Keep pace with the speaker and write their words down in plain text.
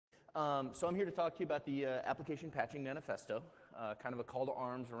So I'm here to talk to you about the Application Patching Manifesto, kind of a call to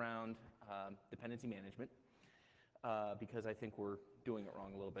arms around dependency management, because I think we're doing it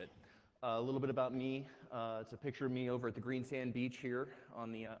wrong a little bit. A little bit about me. It's a picture of me over at the green sand beach here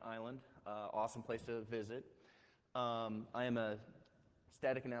on the island. Awesome place to visit. I am a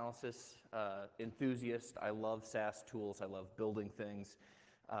static analysis enthusiast. I love SaaS tools. I love building things.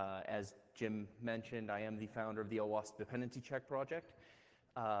 As Jim mentioned, I am the founder of the OWASP Dependency Check project.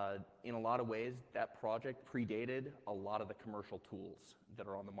 In a lot of ways, that project predated a lot of the commercial tools that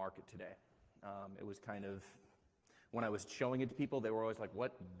are on the market today. It was kind of, when I was showing it to people, they were always like,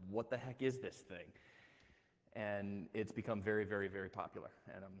 what the heck is this thing? And it's become very, very, very popular,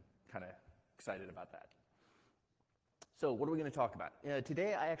 and I'm kind of excited about that. So what are we going to talk about?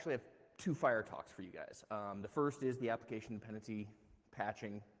 Today, I actually have two fire talks for you guys. The first is the application dependency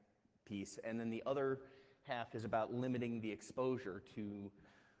patching piece, and then the other half is about limiting the exposure to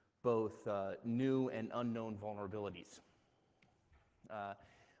both new and unknown vulnerabilities.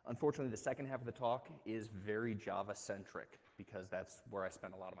 Unfortunately, the second half of the talk is very Java-centric because that's where I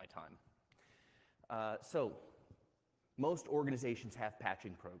spend a lot of my time. So most organizations have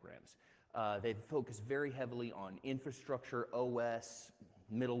patching programs. They focus very heavily on infrastructure, OS,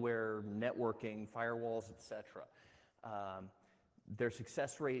 middleware, networking, firewalls, etc. Their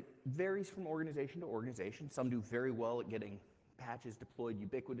success rate varies from organization to organization. Some do very well at getting patches deployed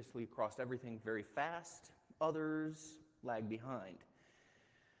ubiquitously across everything very fast. Others lag behind.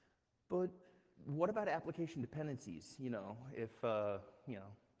 But what about application dependencies? You know, if,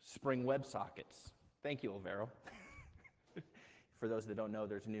 Spring WebSockets. Thank you, Alvaro. For those that don't know,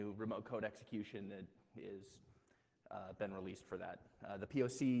 there's a new remote code execution that is been released for that. The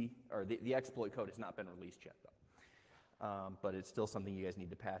POC, or the exploit code has not been released yet, though. But it's still something you guys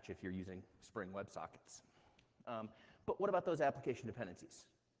need to patch if you're using Spring WebSockets. But what about those application dependencies?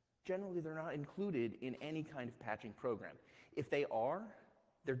 Generally, they're not included in any kind of patching program. If they are,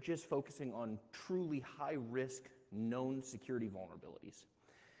 they're just focusing on truly high-risk, known security vulnerabilities.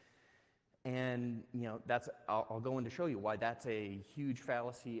 And I'll go in to show you why that's a huge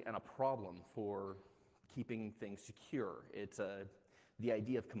fallacy and a problem for keeping things secure. It's the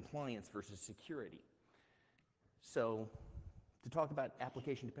idea of compliance versus security. So to talk about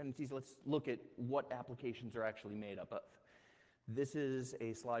application dependencies, let's look at what applications are actually made up of. This is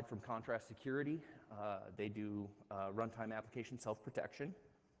a slide from Contrast Security. They do runtime application self-protection.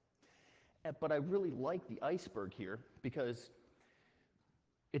 But I really like the iceberg here because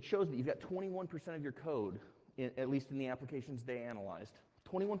it shows that you've got 21% of your code, at least in the applications they analyzed,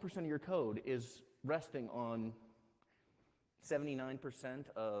 21% of your code is resting on 79%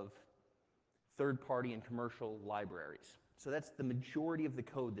 of third-party and commercial libraries. So that's the majority of the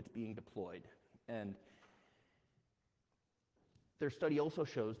code that's being deployed. And their study also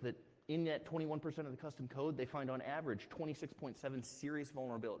shows that in that 21% of the custom code, they find on average 26.7 serious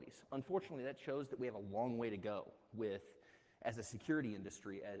vulnerabilities. Unfortunately, that shows that we have a long way to go as a security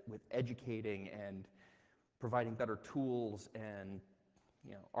industry, with educating and providing better tools and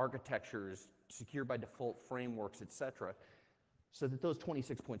architectures, secure by default frameworks, etc., so that those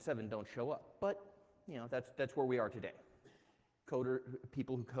 26.7 don't show up. But that's where we are today.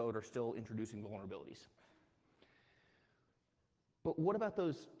 People who code are still introducing vulnerabilities. But what about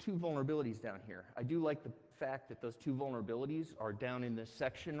those two vulnerabilities down here? I do like the fact that those two vulnerabilities are down in this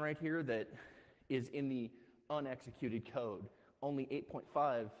section right here that is in the unexecuted code. Only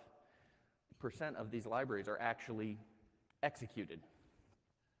 8.5% of these libraries are actually executed.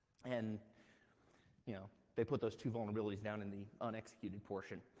 And, they put those two vulnerabilities down in the unexecuted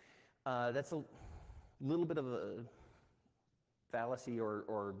portion. That's a little bit of a fallacy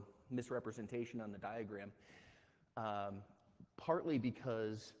or misrepresentation on the diagram, partly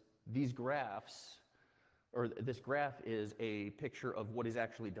because these graphs, or this graph is a picture of what is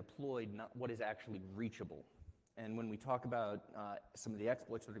actually deployed, not what is actually reachable. And when we talk about some of the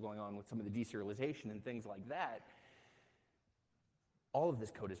exploits that are going on with some of the deserialization and things like that, all of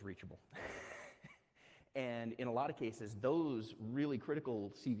this code is reachable. And in a lot of cases, those really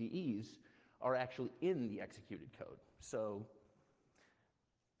critical CVEs are actually in the executed code. So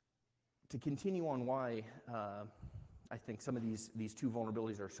to continue on why I think some of these two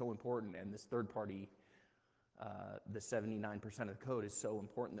vulnerabilities are so important, and this third party, the 79% of the code is so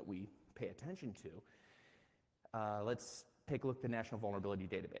important that we pay attention to, let's take a look at the National Vulnerability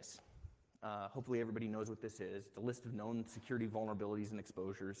Database. Hopefully everybody knows what this is. It's a list of known security vulnerabilities and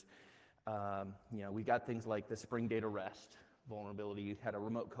exposures. We got things like the Spring Data REST vulnerability, had a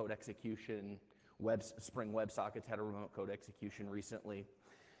remote code execution. Spring WebSockets had a remote code execution recently.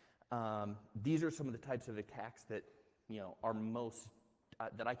 These are some of the types of attacks that are most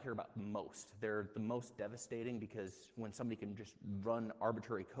that I care about most. They're the most devastating because when somebody can just run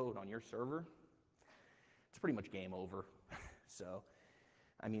arbitrary code on your server, it's pretty much game over. So,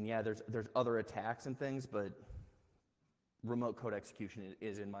 I mean, yeah, there's other attacks and things, but remote code execution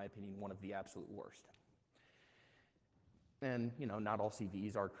is, in my opinion, one of the absolute worst. And, you know, not all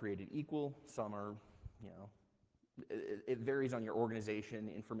CVEs are created equal. Some are, you know, it varies on your organization,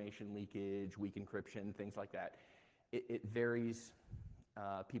 information leakage, weak encryption, things like that. It varies.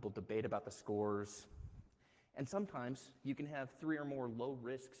 People debate about the scores. And sometimes you can have 3 or more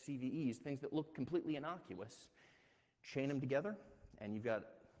low-risk CVEs, things that look completely innocuous, chain them together, and you've got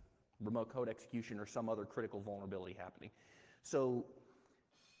remote code execution or some other critical vulnerability happening. So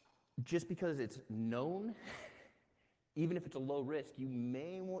just because it's known, even if it's a low risk, you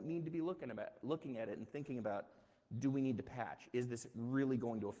may need to be looking at it and thinking about, do we need to patch? Is this really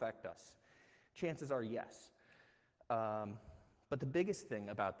going to affect us? Chances are yes. But the biggest thing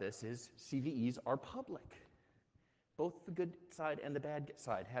about this is CVEs are public. Both the good side and the bad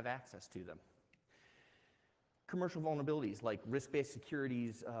side have access to them. Commercial vulnerabilities like risk-based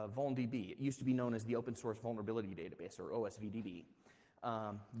securities, VulnDB. It used to be known as the Open Source Vulnerability Database, or OSVDB.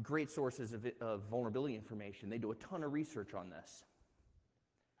 Great sources of vulnerability information. They do a ton of research on this.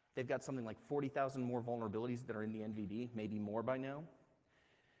 They've got something like 40,000 more vulnerabilities that are in the NVD, maybe more by now.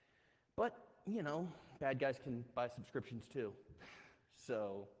 But, you know, bad guys can buy subscriptions too.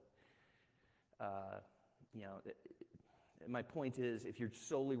 So, you know, my point is, if you're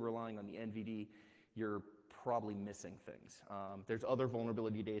solely relying on the NVD, you're probably missing things. There's other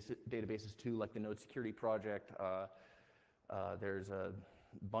vulnerability databases too, like the Node Security Project. There's a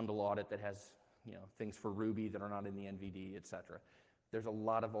bundle audit that has, you know, things for Ruby that are not in the NVD, et cetera. There's a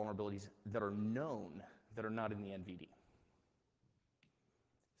lot of vulnerabilities that are known that are not in the NVD.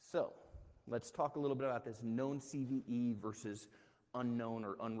 So let's talk a little bit about this known CVE versus unknown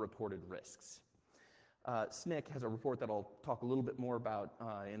or unreported risks. SNCC has a report that I'll talk a little bit more about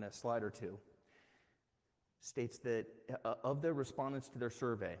in a slide or two. States that of the respondents to their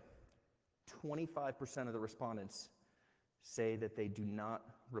survey, 25% of the respondents say that they do not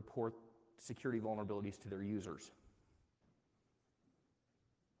report security vulnerabilities to their users.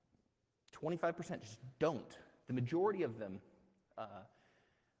 25% just don't. The majority of them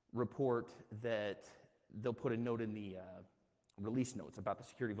report that they'll put a note in the release notes about the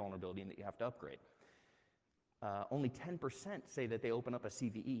security vulnerability and that you have to upgrade. Only 10% say that they open up a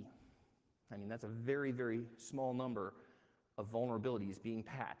CVE. I mean, that's a very, very small number of vulnerabilities being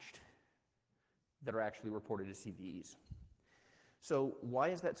patched that are actually reported as CVEs. So why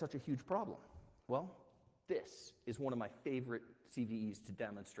is that such a huge problem? Well, this is one of my favorite CVEs to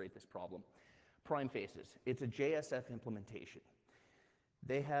demonstrate this problem. Prime Faces. It's a JSF implementation.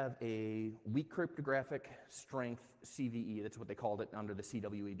 They have a weak cryptographic strength CVE. That's what they called it under the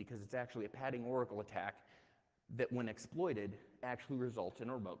CWE, because it's actually a padding oracle attack that, when exploited, actually results in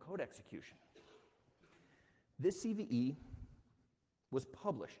a remote code execution. This CVE was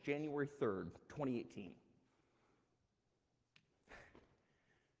published January 3rd, 2018.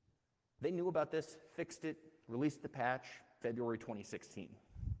 They knew about this, fixed it, released the patch February 2016,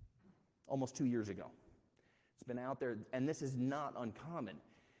 almost 2 years ago. It's been out there, and this is not uncommon.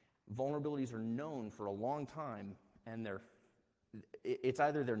 Vulnerabilities are known for a long time, and it's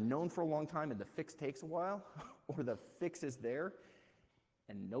either they're known for a long time and the fix takes a while, or the fix is there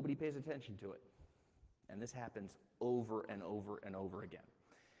and nobody pays attention to it. And this happens over and over and over again.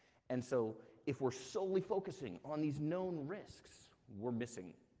 And so if we're solely focusing on these known risks, we're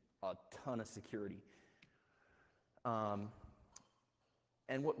missing a ton of security. And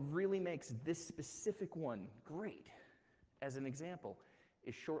what really makes this specific one great, as an example,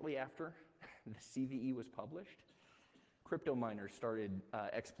 is shortly after the CVE was published, crypto miners started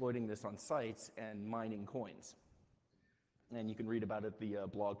exploiting this on sites and mining coins. And you can read about it at the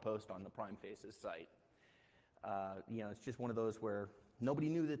blog post on the Prime Faces site. You know, it's just one of those where nobody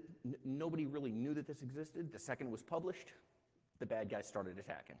really knew that this existed. The second it was published, the bad guys started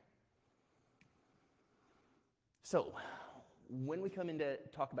attacking. So, when we come in to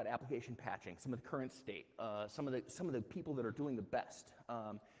talk about application patching, some of the current state, some of the people that are doing the best,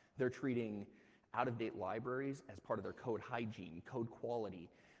 they're treating out-of-date libraries as part of their code hygiene, code quality.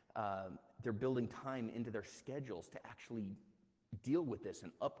 They're building time into their schedules to actually deal with this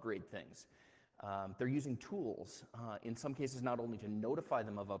and upgrade things. They're using tools, in some cases not only to notify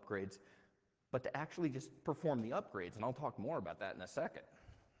them of upgrades, but to actually just perform the upgrades, and I'll talk more about that in a second.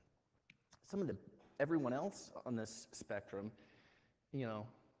 Everyone else on this spectrum, you know,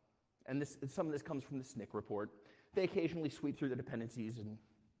 and some of this comes from the SNCC report, they occasionally sweep through the dependencies and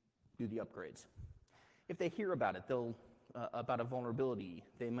do the upgrades. If they hear about it, they'll about a vulnerability,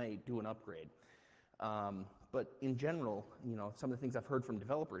 they might do an upgrade. But in general, some of the things I've heard from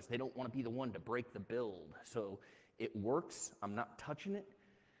developers, they don't want to be the one to break the build. So it works, I'm not touching it,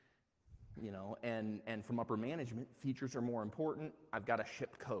 and from upper management, features are more important, I've got to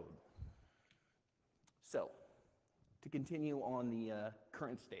ship code. So, to continue on the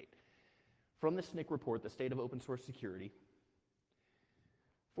current state, from the SNCC report, the State of Open Source Security,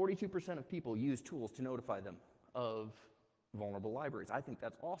 42% of people use tools to notify them of vulnerable libraries. I think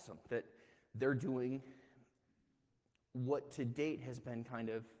that's awesome, that they're doing what to date has been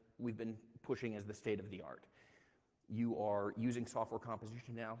we've been pushing as the state of the art. You are using software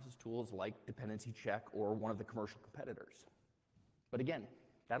composition analysis tools like dependency check or one of the commercial competitors. But again,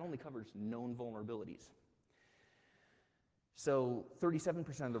 that only covers known vulnerabilities. So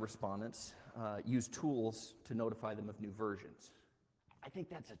 37% of the respondents use tools to notify them of new versions. I think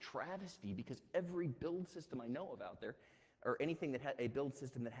that's a travesty because every build system I know of out there, or anything that a build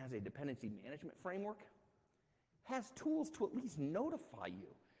system that has a dependency management framework, has tools to at least notify you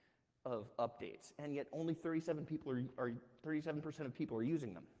of updates, and yet only 37% of people are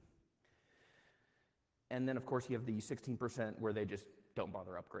using them. And then, of course, you have the 16% where they just don't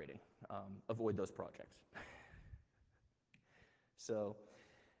bother upgrading. Avoid those projects. So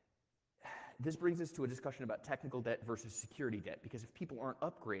this brings us to a discussion about technical debt versus security debt, because if people aren't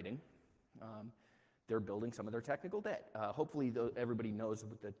upgrading, they're building some of their technical debt. Hopefully, everybody knows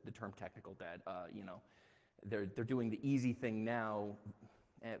what the term technical debt. They're doing the easy thing now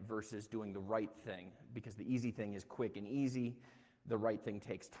versus doing the right thing, because the easy thing is quick and easy. The right thing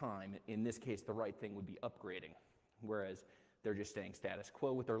takes time. In this case, the right thing would be upgrading, whereas they're just staying status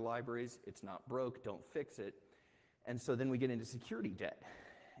quo with their libraries. It's not broke, don't fix it. And so then we get into security debt.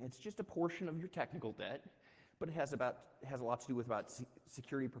 It's just a portion of your technical debt, but it has a lot to do with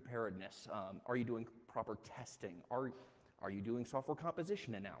security preparedness. Are you doing proper testing? Are you doing software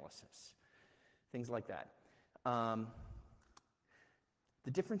composition analysis? Things like that.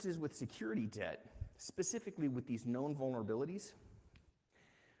 The differences with security debt, specifically with these known vulnerabilities,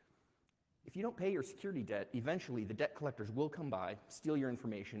 if you don't pay your security debt, eventually the debt collectors will come by, steal your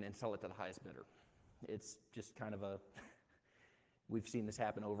information, and sell it to the highest bidder. It's just kind of we've seen this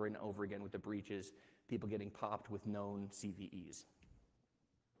happen over and over again with the breaches, people getting popped with known CVEs.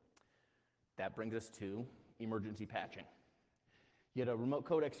 That brings us to emergency patching. You had a remote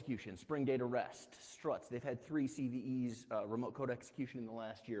code execution, Spring Data REST, struts. They've had 3 CVEs, remote code execution in the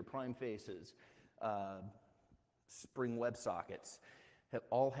last year, prime faces, Spring WebSockets,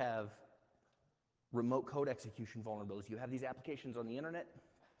 all have remote code execution vulnerabilities. You have these applications on the internet,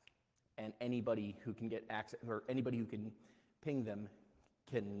 and anybody who can get access, or anybody who can ping them,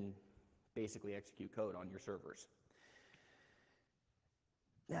 can basically execute code on your servers.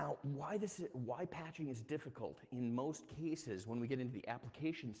 Now, why patching is difficult in most cases when we get into the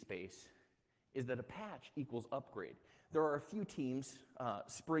application space is that a patch equals upgrade. There are a few teams,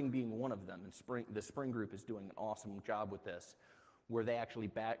 Spring being one of them, and the Spring group is doing an awesome job with this, where they actually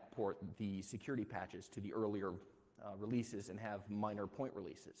backport the security patches to the earlier releases and have minor point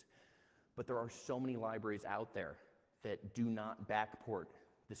releases. But there are so many libraries out there that do not backport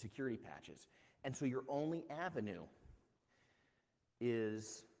the security patches. And so your only avenue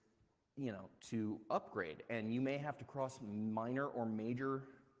is, to upgrade. And you may have to cross minor or major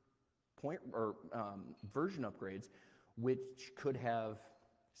point or version upgrades, which could have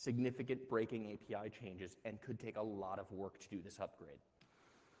significant breaking API changes and could take a lot of work to do this upgrade.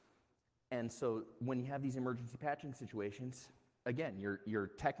 And so when you have these emergency patching situations, again, your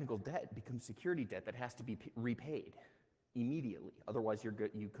technical debt becomes security debt that has to be repaid immediately. Otherwise,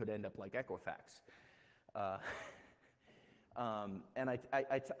 you could end up like Equifax. And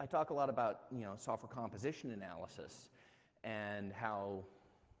I talk a lot about software composition analysis and how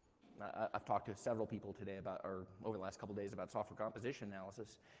I've talked to several people today over the last couple of days about software composition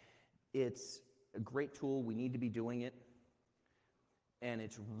analysis. It's a great tool. We need to be doing it, and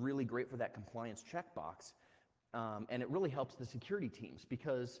it's really great for that compliance checkbox. And it really helps the security teams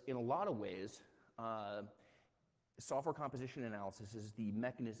because in a lot of ways, software composition analysis is the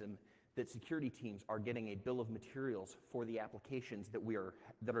mechanism that security teams are getting a bill of materials for the applications that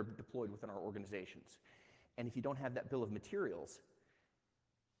are deployed within our organizations. And if you don't have that bill of materials,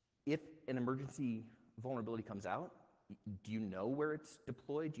 if an emergency vulnerability comes out, do you know where it's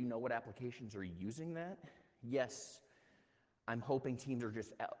deployed? Do you know what applications are using that? Yes, I'm hoping teams are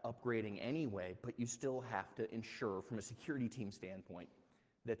just upgrading anyway, but you still have to ensure from a security team standpoint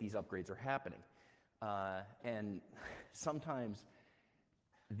that these upgrades are happening. And sometimes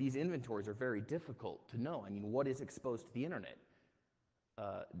these inventories are very difficult to know. I mean, what is exposed to the internet?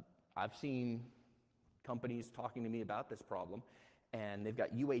 I've seen companies talking to me about this problem, and they've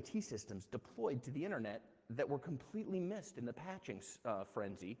got UAT systems deployed to the internet that were completely missed in the patching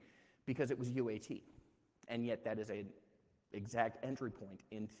frenzy because it was UAT. And yet that is an exact entry point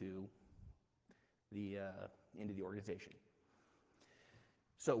into the organization.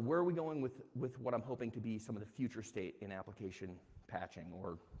 So where are we going with what I'm hoping to be some of the future state in application patching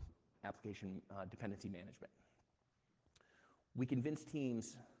or application dependency management? We convince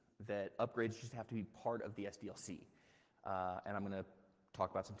teams that upgrades just have to be part of the SDLC. And I'm going to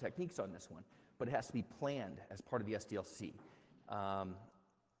talk about some techniques on this one, but it has to be planned as part of the SDLC.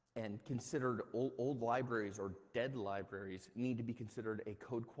 And considered old libraries or dead libraries need to be considered a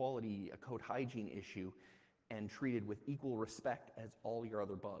code quality, a code hygiene issue, and treated with equal respect as all your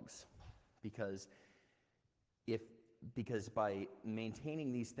other bugs. Because by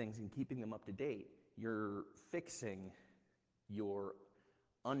maintaining these things and keeping them up to date, you're fixing your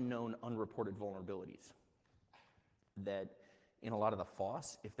unknown, unreported vulnerabilities. That in a lot of the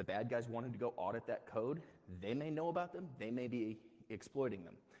FOSS, if the bad guys wanted to go audit that code, they may know about them, they may be exploiting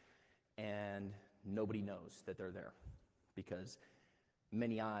them. And nobody knows that they're there because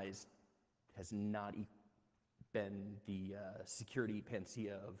many eyes has not been the security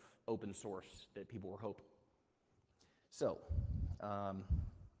panacea of open source that people were hoping. So,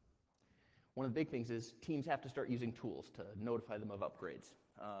 one of the big things is teams have to start using tools to notify them of upgrades.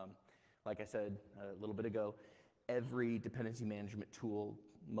 Like I said a little bit ago, every dependency management tool,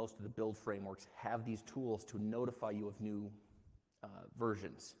 most of the build frameworks have these tools to notify you of new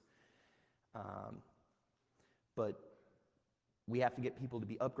versions. But we have to get people to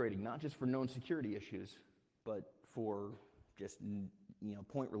be upgrading, not just for known security issues, but for just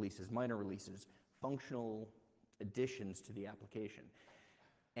point releases, minor releases, functional additions to the application.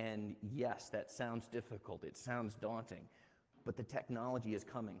 And yes, that sounds difficult, it sounds daunting, but the technology is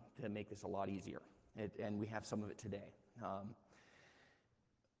coming to make this a lot easier, and we have some of it today.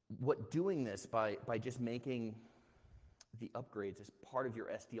 Doing this by just making the upgrades as part of your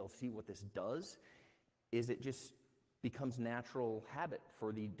SDLC, what this does is it just becomes natural habit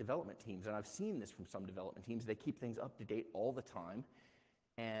for the development teams. And I've seen this from some development teams. They keep things up to date all the time,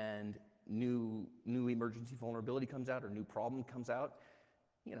 and new emergency vulnerability comes out or new problem comes out,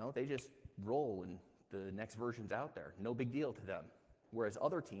 they just roll and the next version's out there. No big deal to them. Whereas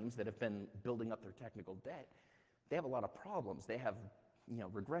other teams that have been building up their technical debt, they have a lot of problems. They have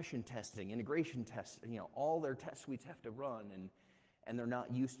regression testing, integration tests, all their test suites have to run, and they're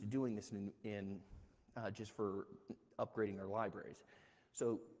not used to doing this in just for upgrading their libraries.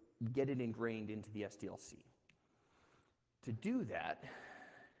 So get it ingrained into the SDLC. To do that,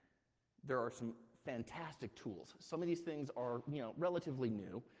 there are some fantastic tools. Some of these things are relatively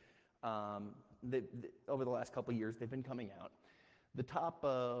new. Over the last couple of years, they've been coming out. The top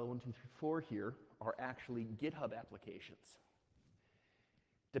 1, 2, 3, 4 here are actually GitHub applications.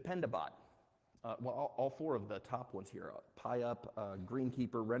 Dependabot, all 4 of the top ones here, PyUp,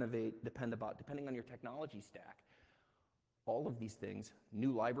 Greenkeeper, Renovate, Dependabot, depending on your technology stack. All of these things,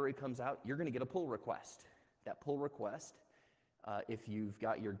 new library comes out, you're going to get a pull request. That pull request, if you've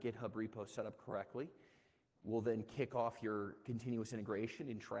got your GitHub repo set up correctly, will then kick off your continuous integration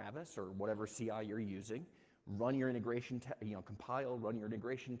in Travis or whatever CI you're using, run your integration, compile, run your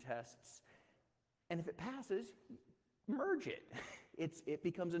integration tests, and if it passes, merge it. It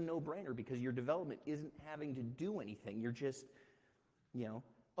becomes a no-brainer because your development isn't having to do anything. You're just,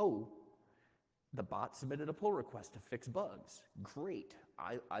 oh, the bot submitted a pull request to fix bugs. Great.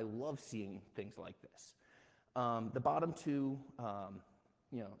 I love seeing things like this. The bottom 2,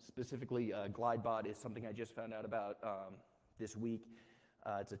 specifically GlideBot is something I just found out about this week.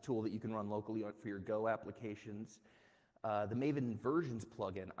 It's a tool that you can run locally for your Go applications. The Maven versions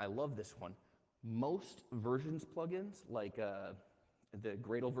plugin, I love this one. Most versions plugins, like the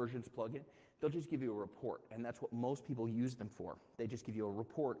Gradle versions plugin, they'll just give you a report, and that's what most people use them for. They just give you a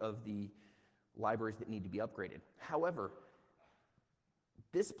report of the libraries that need to be upgraded. However,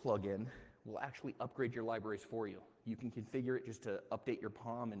 this plugin will actually upgrade your libraries for you. You can configure it just to update your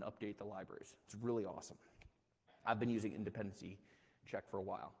POM and update the libraries. It's really awesome. I've been using Independency Check for a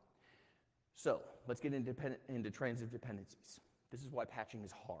while. So let's get into transitive dependencies. This is why patching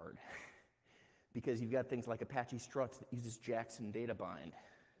is hard. Because you've got things like Apache Struts that uses Jackson Data Bind.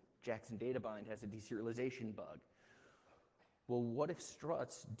 Jackson Data Bind has a deserialization bug. Well, what if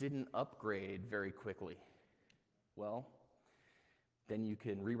Struts didn't upgrade very quickly? Well, then you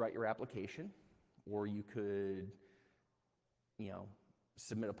can rewrite your application, or you could,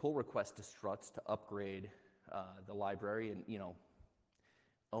 submit a pull request to Struts to upgrade the library and,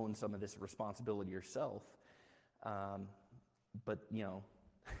 own some of this responsibility yourself. But,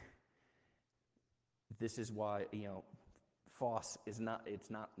 This is why, FOSS is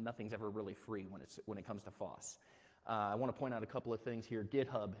nothing's ever really free when it comes to FOSS. I want to point out a couple of things here.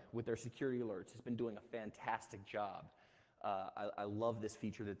 GitHub, with their security alerts, has been doing a fantastic job. I love this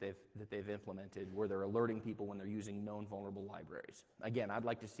feature that they've implemented, where they're alerting people when they're using known vulnerable libraries. Again, I'd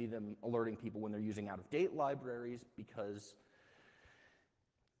like to see them alerting people when they're using out-of-date libraries, because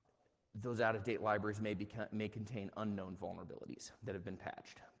those out-of-date libraries may contain unknown vulnerabilities that have been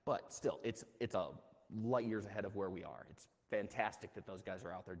patched. But still, it's a light years ahead of where we are. It's fantastic that those guys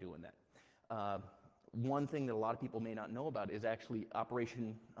are out there doing that. One thing that a lot of people may not know about is actually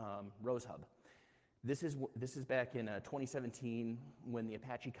Operation RoseHub. This is back in 2017 when the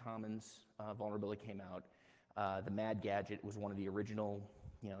Apache Commons vulnerability came out. The Mad Gadget was one of the original,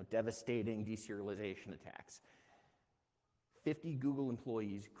 devastating deserialization attacks. 50 Google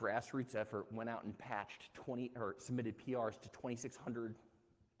employees, grassroots effort, went out and patched submitted PRs to 2,600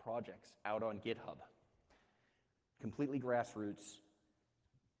 projects out on GitHub. Completely grassroots.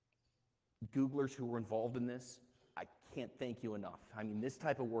 Googlers who were involved in this, I can't thank you enough. I mean, this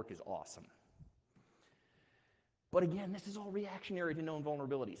type of work is awesome. But again, this is all reactionary to known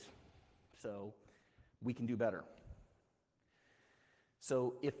vulnerabilities. So we can do better.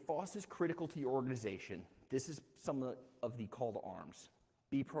 So if FOSS is critical to your organization, this is some of the call to arms.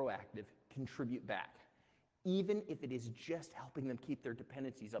 Be proactive, contribute back. Even if it is just helping them keep their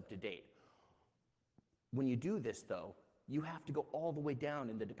dependencies up to date. When you do this, though, you have to go all the way down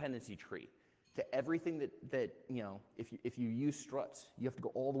in the dependency tree to everything that if you use struts, you have to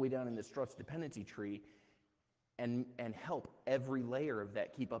go all the way down in the struts dependency tree and help every layer of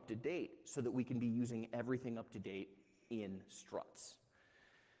that keep up to date so that we can be using everything up to date in struts.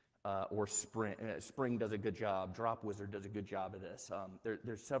 Or Spring. Spring does a good job. Drop Wizard does a good job of this.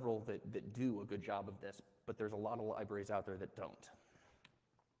 There's several that do a good job of this, but there's a lot of libraries out there that don't.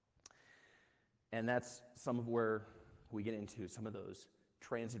 And that's some of where we get into some of those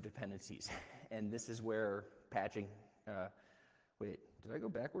transitive dependencies. And this is where patching, wait, did I go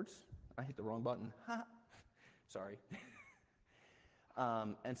backwards? I hit the wrong button. Ha! Sorry.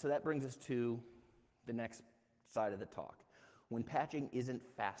 And so that brings us to the next side of the talk. When patching isn't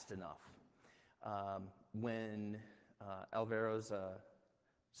fast enough, when Alvaro's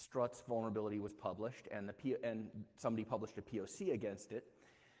struts vulnerability was published and somebody published a POC against it,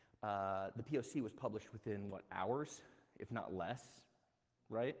 the POC was published within, hours, if not less,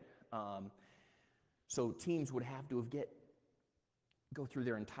 right? So teams would have to go through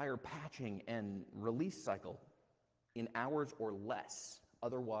their entire patching and release cycle in hours or less.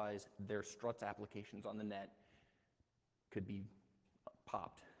 Otherwise, their struts applications on the net could be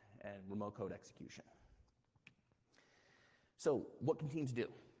popped and remote code execution. So what can teams do?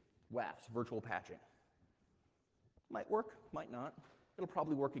 WAFs, virtual patching. Might work, might not. It'll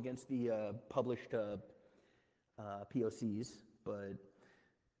probably work against the published POCs, but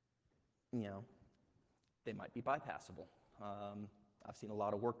they might be bypassable. I've seen a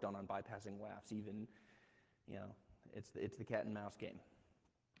lot of work done on bypassing WAFs. Even, it's the cat and mouse game.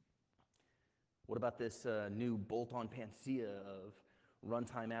 What about this new bolt-on panacea of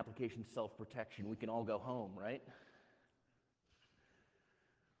runtime application self-protection? We can all go home, right?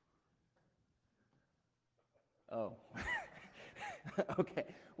 Oh. Okay.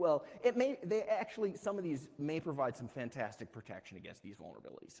 Well, some of these may provide some fantastic protection against these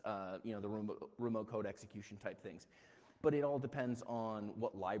vulnerabilities. The remote code execution type things. But it all depends on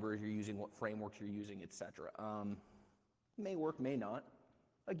what libraries you're using, what frameworks you're using, etc. May work, may not.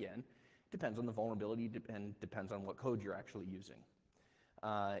 Again, depends on the vulnerability and depends on what code you're actually using.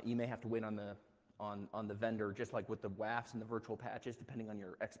 You may have to wait on the vendor, just like with the WAFs and the virtual patches, depending on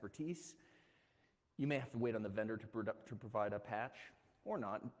your expertise. You may have to wait on the vendor to provide a patch, or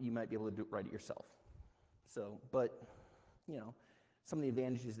not. You might be able to write it yourself. So, but, some of the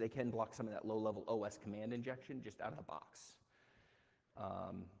advantages, they can block some of that low-level OS command injection just out of the box.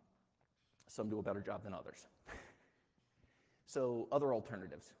 Some do a better job than others. So, other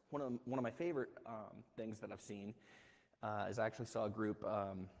alternatives. One of my favorite things that I've seen is I actually saw a group,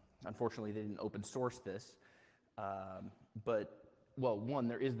 unfortunately they didn't open source this, but, one,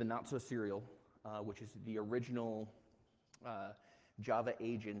 there is the not-so-serial, which is the original Java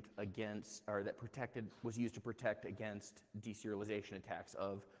agent was used to protect against deserialization attacks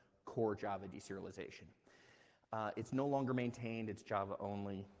of core Java deserialization. It's no longer maintained, it's Java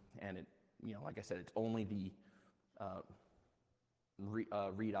only, and it, like I said, it's only the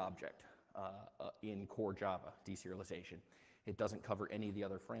read object in core Java deserialization. It doesn't cover any of the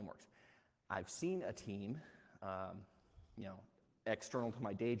other frameworks. I've seen a team, external to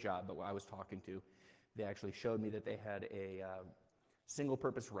my day job, but I was talking to, they actually showed me that they had a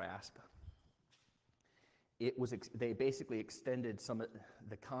single-purpose RASP they basically extended some of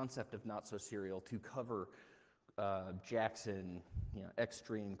the concept of not so serial to cover Jackson,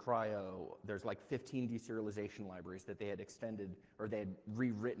 Extreme, Cryo. There's like 15 deserialization libraries that they had extended, or they had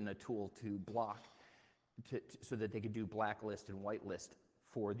rewritten a tool to block so that they could do blacklist and whitelist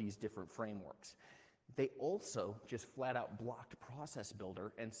for these different frameworks. They also just flat out blocked Process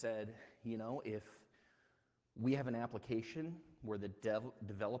Builder and said, if we have an application where the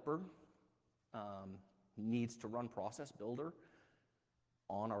developer needs to run Process Builder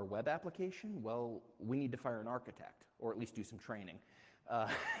on our web application, well, we need to fire an architect, or at least do some training.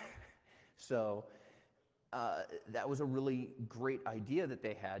 So that was a really great idea that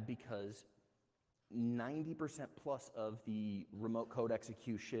they had, because 90% plus of the remote code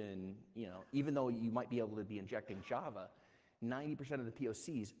execution, even though you might be able to be injecting Java, 90% of the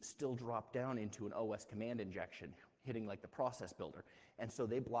POCs still drop down into an OS command injection, hitting like the Process Builder. And so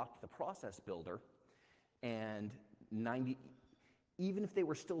they blocked the Process Builder, and even if they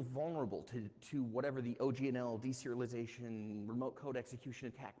were still vulnerable to whatever the OGNL, deserialization, remote code execution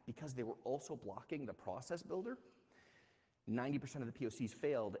attack, because they were also blocking the Process Builder, 90% of the POCs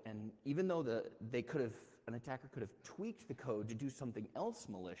failed. And even though an attacker could have tweaked the code to do something else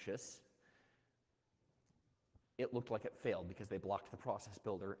malicious, it looked like it failed because they blocked the Process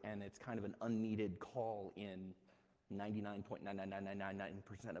Builder, and it's kind of an unneeded call in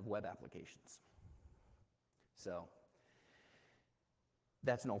 99.99999% of web applications. So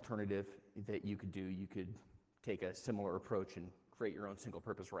that's an alternative that you could do. You could take a similar approach and create your own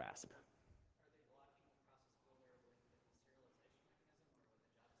single-purpose RASP.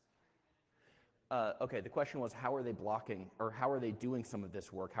 Okay, the question was, how are they blocking, or how are they doing some of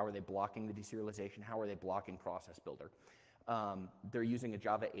this work? How are they blocking the deserialization? How are they blocking Process Builder? They're using a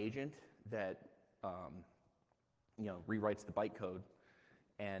Java agent that rewrites the bytecode,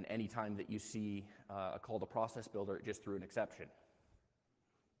 and anytime that you see a call to Process Builder, it just threw an exception.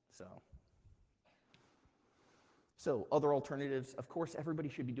 So other alternatives, of course, everybody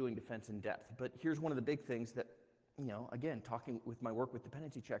should be doing defense in depth, but here's one of the big things that, again, talking with my work with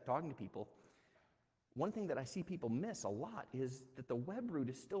dependency check, talking to people, one thing that I see people miss a lot is that the web root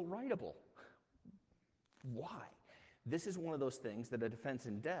is still writable. Why? This is one of those things that a defense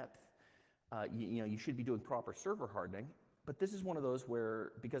in depth, you should be doing proper server hardening, but this is one of those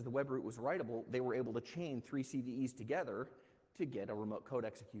where, because the web root was writable, they were able to chain 3 CVEs together to get a remote code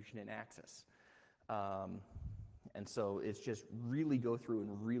execution in access. And so it's just really go through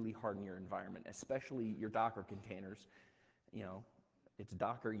and really harden your environment, especially your Docker containers. It's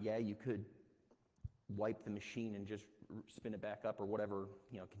Docker, yeah, you could wipe the machine and just spin it back up, or whatever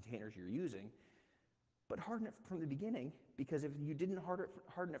containers you're using, but harden it from the beginning, because if you didn't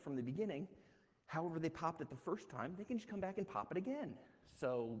harden it from the beginning, however they popped it the first time, they can just come back and pop it again.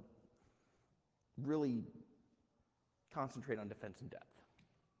 So really concentrate on defense in depth.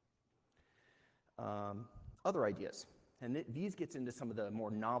 Other ideas, and these gets into some of the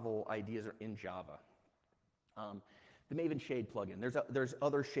more novel ideas in Java. The Maven Shade plugin. There's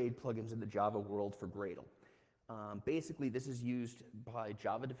other shade plugins in the Java world for Gradle. Basically, this is used by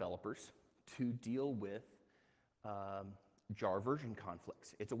Java developers to deal with jar version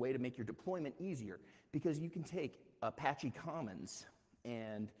conflicts. It's a way to make your deployment easier, because you can take Apache Commons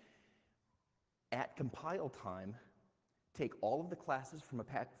and at compile time, take all of the classes from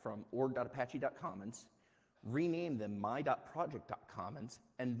org.apache.commons, rename them my.project.commons,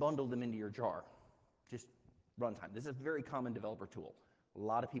 and bundle them into your jar. Just runtime. This is a very common developer tool. A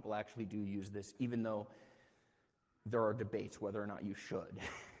lot of people actually do use this, even though there are debates whether or not you should.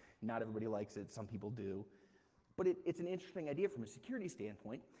 Not everybody likes it, some people do. But it's an interesting idea from a security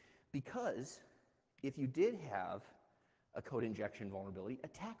standpoint, because if you did have a code injection vulnerability,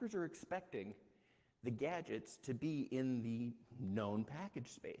 attackers are expecting the gadgets to be in the known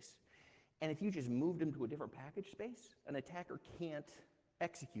package space. And if you just moved them to a different package space, an attacker can't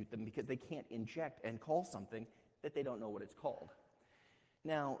execute them, because they can't inject and call something that they don't know what it's called.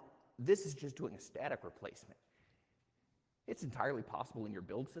 Now, this is just doing a static replacement. It's entirely possible in your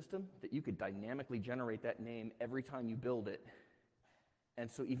build system that you could dynamically generate that name every time you build it, and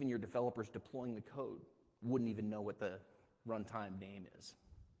so even your developers deploying the code wouldn't even know what the runtime name is.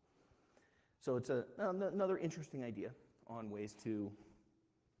 So it's another interesting idea on ways to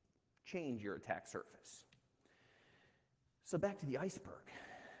change your attack surface. So back to the iceberg.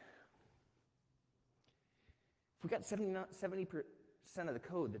 If we got 70% of the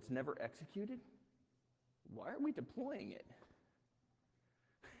code that's never executed, why are we deploying it?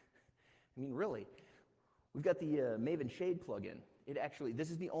 I mean, really, we've got the Maven Shade plugin. This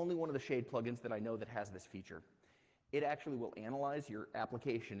is the only one of the Shade plugins that I know that has this feature. It actually will analyze your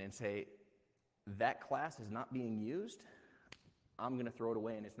application and say, that class is not being used, I'm going to throw it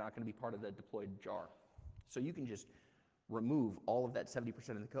away and it's not going to be part of the deployed jar. So you can just remove all of that 70%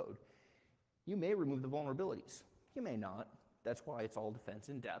 of the code. You may remove the vulnerabilities. You may not. That's why it's all defense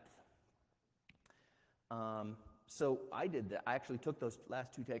in depth. So I did that. I actually took those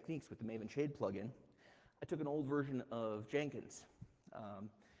last two techniques with the Maven Shade plugin. I took an old version of Jenkins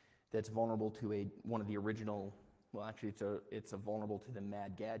that's vulnerable to one of the original, well, actually it's a vulnerable to the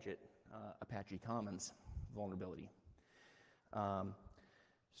Mad Gadget Apache Commons vulnerability.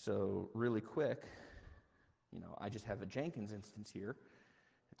 So really quick, I just have a Jenkins instance here.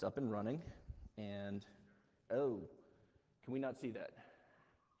 It's up and running, and oh, can we not see that?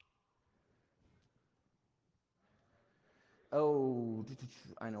 Oh,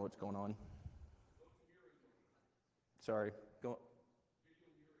 I know what's going on. Sorry. Go.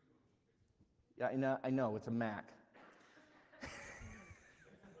 Yeah, I know. It's a Mac.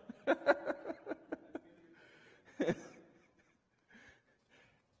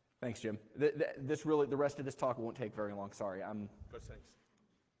 Thanks, Jim. The rest of this talk won't take very long. Sorry, Go settings.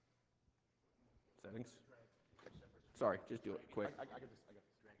 Settings. Sorry, just do it quick. I got this.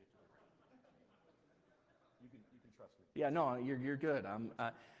 You can trust me. Yeah, no, you're good.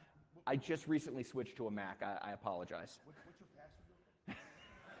 I just recently switched to a Mac. I apologize. What's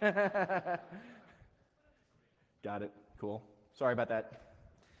your password? Got it. Cool. Sorry about that.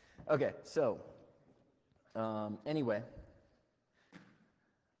 Okay, so anyway.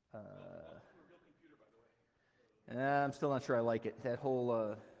 I'm still not sure I like it. That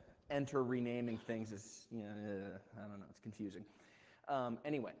whole enter renaming things is, I don't know, it's confusing.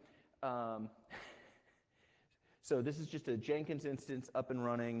 Anyway, so this is just a Jenkins instance up and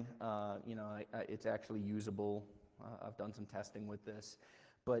running. It's actually usable. I've done some testing with this.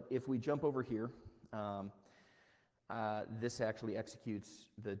 But if we jump over here, this actually executes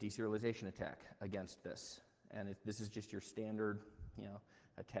the deserialization attack against this. And this is just your standard,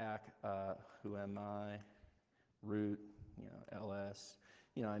 attack, who am I, root, ls,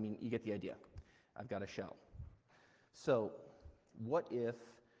 you get the idea. I've got a shell. So what if,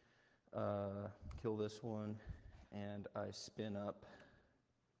 kill this one, and I spin up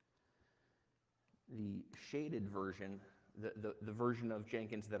the shaded version, the version of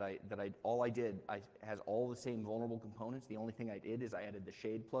Jenkins that all I did has all the same vulnerable components. The only thing I did is I added the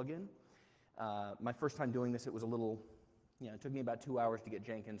shade plugin. My first time doing this, it was a little, it took me about 2 hours to get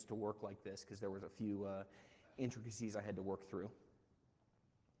Jenkins to work like this because there was a few intricacies I had to work through.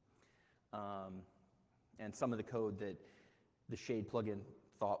 And some of the code that the shade plugin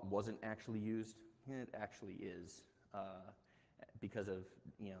thought wasn't actually used, it actually is because of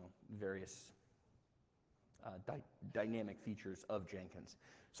various dynamic features of Jenkins.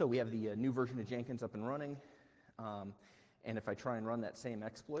 So we have the new version of Jenkins up and running, and if I try and run that same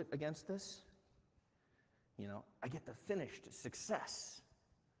exploit against this, I get the finished success,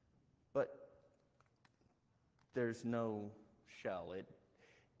 but there's no shell.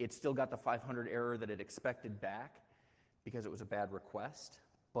 It still got the 500 error that it expected back because it was a bad request,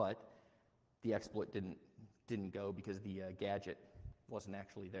 but the exploit didn't go because the gadget wasn't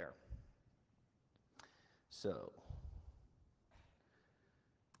actually there. So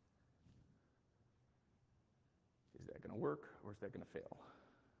is that going to work or is that going to fail?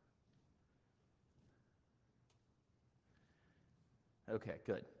 Okay,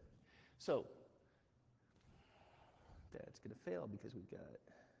 good. So that's going to fail because we've got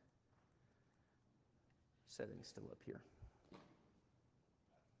settings still up here.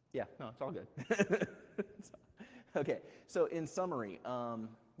 Yeah, no, it's all good. Okay, so in summary,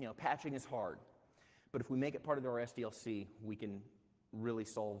 patching is hard, but if we make it part of our SDLC, we can really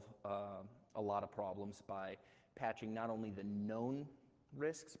solve a lot of problems by patching not only the known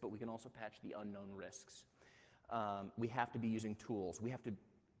risks, but we can also patch the unknown risks. We have to be using tools.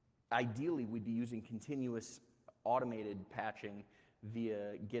 Ideally, we'd be using continuous automated patching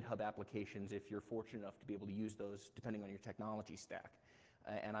via GitHub applications if you're fortunate enough to be able to use those depending on your technology stack.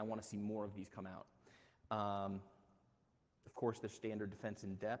 And I want to see more of these come out. Of course, there's standard defense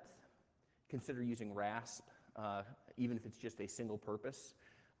in depth. Consider using RASP, even if it's just a single purpose.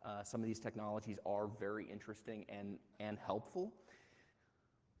 Some of these technologies are very interesting and helpful,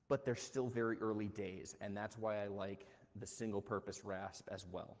 but they're still very early days, and that's why I like the single purpose RASP as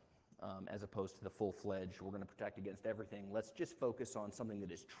well, as opposed to the full-fledged, we're going to protect against everything. Let's just focus on something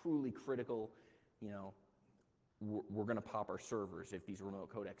that is truly critical. We're going to pop our servers if these remote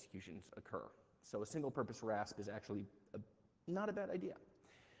code executions occur. So a single purpose RASP is actually not a bad idea.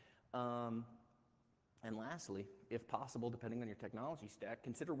 And lastly, if possible, depending on your technology stack,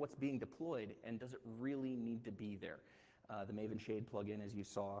 consider what's being deployed and does it really need to be there. The Maven Shade plugin, as you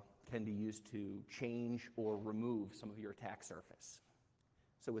saw, can be used to change or remove some of your attack surface.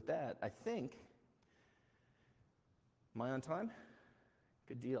 So with that, I think, am I on time?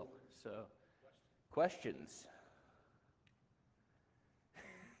 Good deal. So, questions?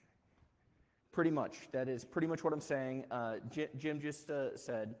 Pretty much. That is pretty much what I'm saying. Jim just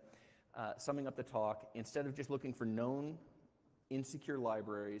said, summing up the talk, instead of just looking for known insecure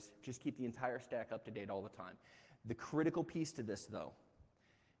libraries, just keep the entire stack up to date all the time. The critical piece to this, though,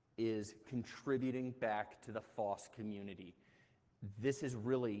 is contributing back to the FOSS community. This is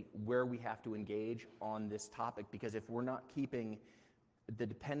really where we have to engage on this topic, because if we're not keeping the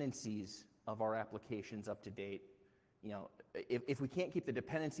dependencies of our applications up to date, if we can't keep the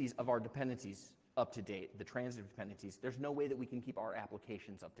dependencies of our dependencies up to date, the transitive dependencies, there's no way that we can keep our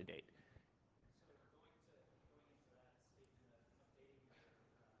applications up to date.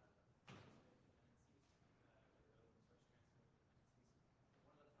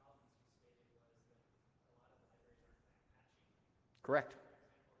 Correct.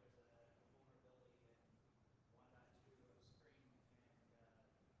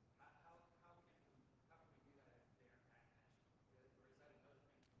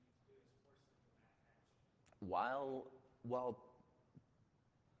 While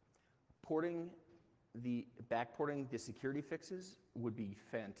backporting the security fixes would be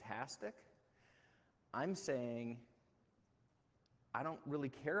fantastic, I'm saying I don't really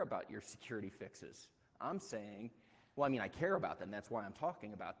care about your security fixes. I'm saying, well, I mean, I care about them. That's why I'm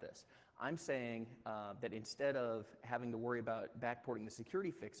talking about this. I'm saying that instead of having to worry about backporting the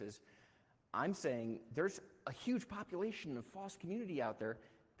security fixes, I'm saying there's a huge population of FOSS community out there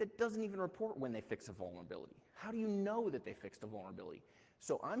that doesn't even report when they fix a vulnerability. How do you know that they fixed a vulnerability?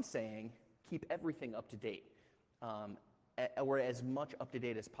 So I'm saying keep everything up to date, or as much up to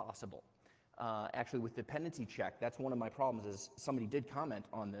date as possible. Actually, with dependency check, that's one of my problems, is somebody did comment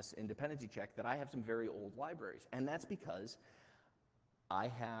on this in dependency check that I have some very old libraries, and that's because I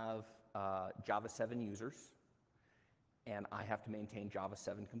have Java 7 users, and I have to maintain Java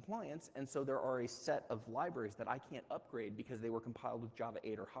 7 compliance, and so there are a set of libraries that I can't upgrade because they were compiled with Java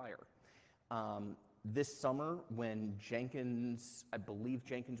 8 or higher. This summer, when Jenkins, I believe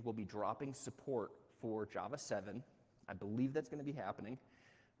Jenkins will be dropping support for Java 7, I believe that's going to be happening.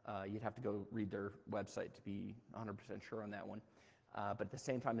 You'd have to go read their website to be 100% sure on that one. But at the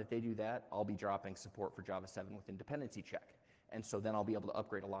same time that they do that, I'll be dropping support for Java 7 within dependency check. And so then I'll be able to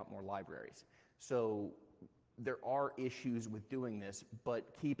upgrade a lot more libraries. So there are issues with doing this, but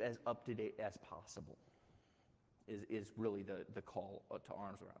keep as up to date as possible is really the call to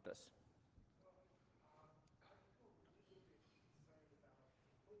arms around this.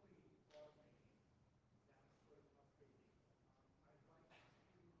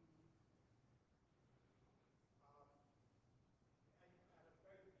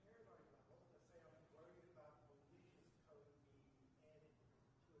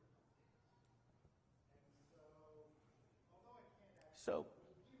 So,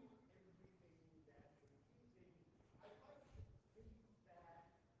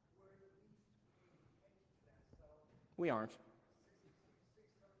 we aren't.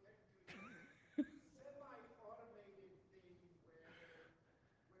 Semi-automated thing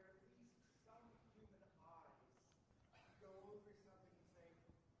where at least some human eyes go over something and say,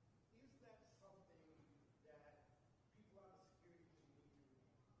 is that something that people on the security team need to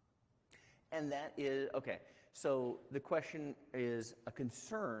review? And that is, okay, so the question is a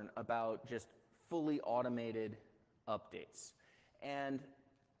concern about just fully automated updates. And,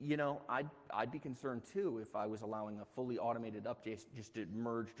 I'd be concerned too if I was allowing a fully automated update just to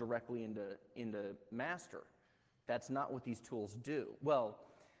merge directly into master. That's not what these tools do. Well,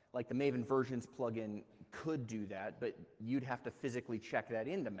 like the Maven versions plugin could do that, but you'd have to physically check that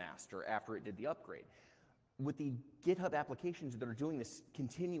into master after it did the upgrade. With the GitHub applications that are doing this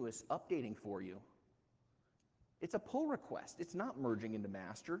continuous updating for you, it's a pull request. It's not merging into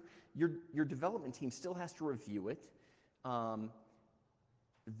master. Your development team still has to review it.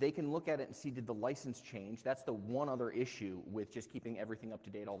 They can look at it and see, did the license change? That's the one other issue with just keeping everything up to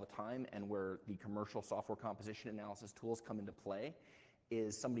date all the time, and where the commercial software composition analysis tools come into play,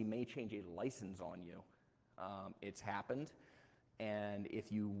 is somebody may change a license on you. It's happened. And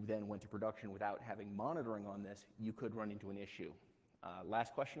if you then went to production without having monitoring on this, you could run into an issue.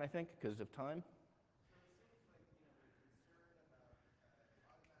 Last question, I think, because of time.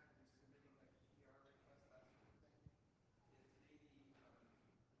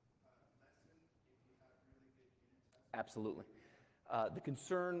 Absolutely. The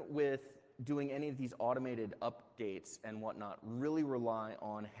concern with doing any of these automated updates and whatnot really rely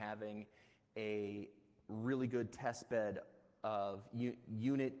on having a really good test bed of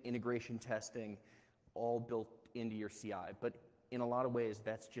unit integration testing, all built into your CI. But in a lot of ways,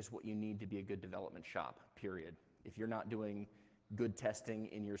 that's just what you need to be a good development shop, period. If you're not doing good testing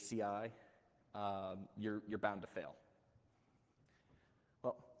in your CI, you're bound to fail.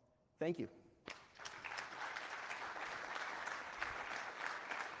 Well, thank you.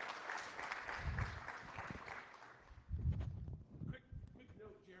 Quick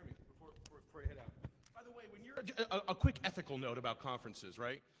note, Jeremy, before I head out. By the way, when you're a quick ethical note about conferences,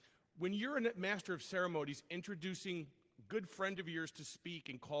 right? When you're a master of ceremonies introducing a good friend of yours to speak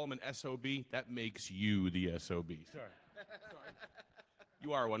and call him an SOB, that makes you the SOB. Sorry.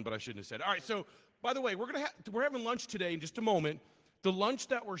 You are one, but I shouldn't have said. All right, so by the way, we're having lunch today in just a moment. The lunch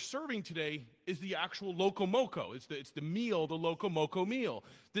that we're serving today is the actual LocoMoco. It's the meal, the LocoMoco meal.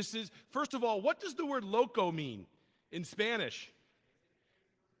 This is, first of all, what does the word loco mean in Spanish?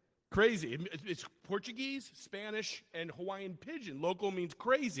 Crazy. It's Portuguese, Spanish, and Hawaiian pidgin. Loco means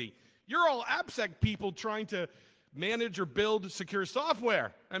crazy. You're all AppSec people trying to manage or build secure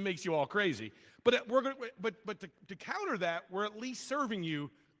software. That makes you all crazy. But to counter that, we're at least serving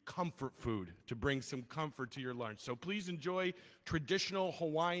you comfort food to bring some comfort to your lunch. So please enjoy traditional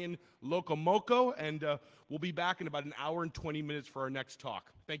Hawaiian LocoMoco, and we'll be back in about an hour and 20 minutes for our next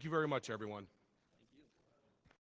talk. Thank you very much, everyone.